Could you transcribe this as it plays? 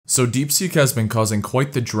So DeepSeek has been causing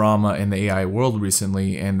quite the drama in the AI world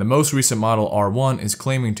recently, and the most recent model R1 is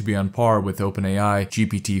claiming to be on par with OpenAI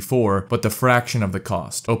GPT-4, but the fraction of the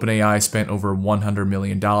cost. OpenAI spent over $100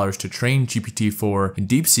 million to train GPT-4, and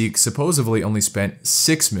DeepSeek supposedly only spent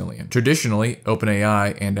 $6 million. Traditionally,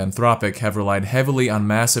 OpenAI and Anthropic have relied heavily on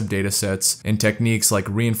massive datasets and techniques like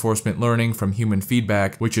reinforcement learning from human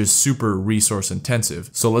feedback, which is super resource intensive.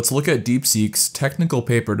 So let's look at DeepSeek's technical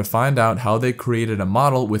paper to find out how they created a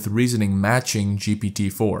model with reasoning matching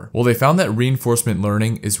GPT-4. Well, they found that reinforcement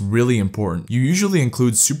learning is really important. You usually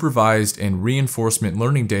include supervised and reinforcement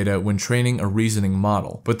learning data when training a reasoning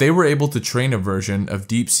model, but they were able to train a version of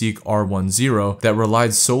DeepSeek R10 that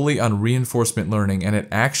relied solely on reinforcement learning, and it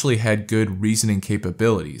actually had good reasoning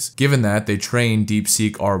capabilities. Given that, they trained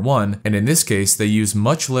DeepSeek R1, and in this case, they used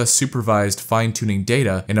much less supervised fine-tuning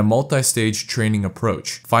data in a multi-stage training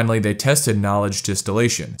approach. Finally, they tested knowledge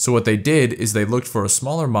distillation. So what they did is they looked for a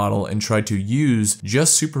smaller model and tried to use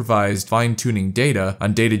just supervised fine-tuning data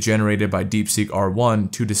on data generated by DeepSeek R1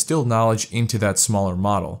 to distill knowledge into that smaller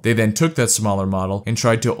model. They then took that smaller model and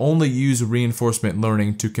tried to only use reinforcement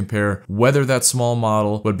learning to compare whether that small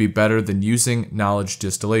model would be better than using knowledge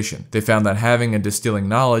distillation. They found that having a distilling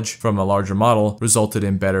knowledge from a larger model resulted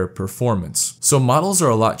in better performance. So models are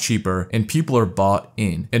a lot cheaper and people are bought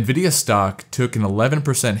in. Nvidia stock took an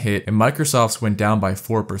 11% hit and Microsoft's went down by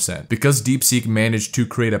 4% because DeepSeek managed to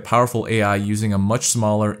create a powerful AI using a much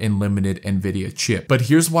smaller and limited Nvidia chip. But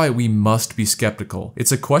here's why we must be skeptical.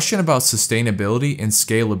 It's a question about sustainability and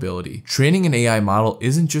scalability. Training an AI model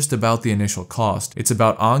isn't just about the initial cost, it's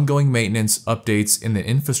about ongoing maintenance, updates, and the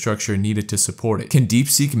infrastructure needed to support it. Can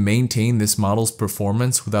DeepSeek maintain this model's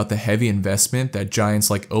performance without the heavy investment that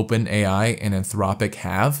giants like OpenAI and Anthropic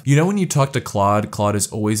have? You know, when you talk to Claude is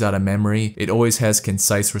always out of memory, it always has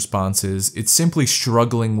concise responses, it's simply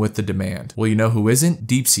struggling with the demand. Well, you know who isn't?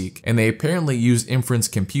 DeepSeek. And they apparently use inference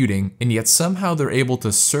computing, and yet somehow they're able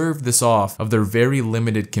to serve this off of their very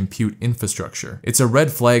limited compute infrastructure. It's a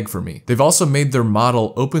red flag for me. They've also made their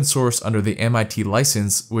model open source under the MIT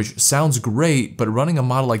license, which sounds great, but running a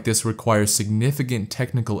model like this requires significant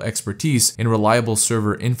technical expertise and reliable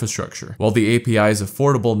server infrastructure. While the API is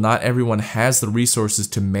affordable, not everyone has the resources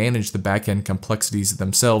to manage the backend complexities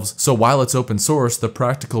themselves, so while it's open source, the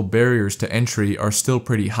practical barriers to entry are still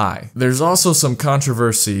pretty high. There's also some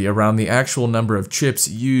controversy around the actual number of chips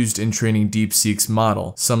used in training DeepSeek's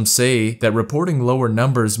model. Some say that reporting lower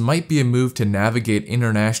numbers might be a move to navigate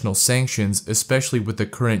international sanctions, especially with the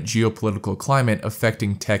current geopolitical climate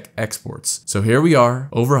affecting tech exports. So here we are,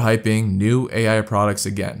 overhyping new AI products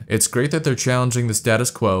again. It's great that they're challenging the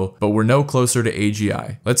status quo, but we're no closer to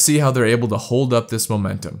AGI. Let's see how they're able to hold up this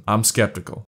momentum. I'm skeptical.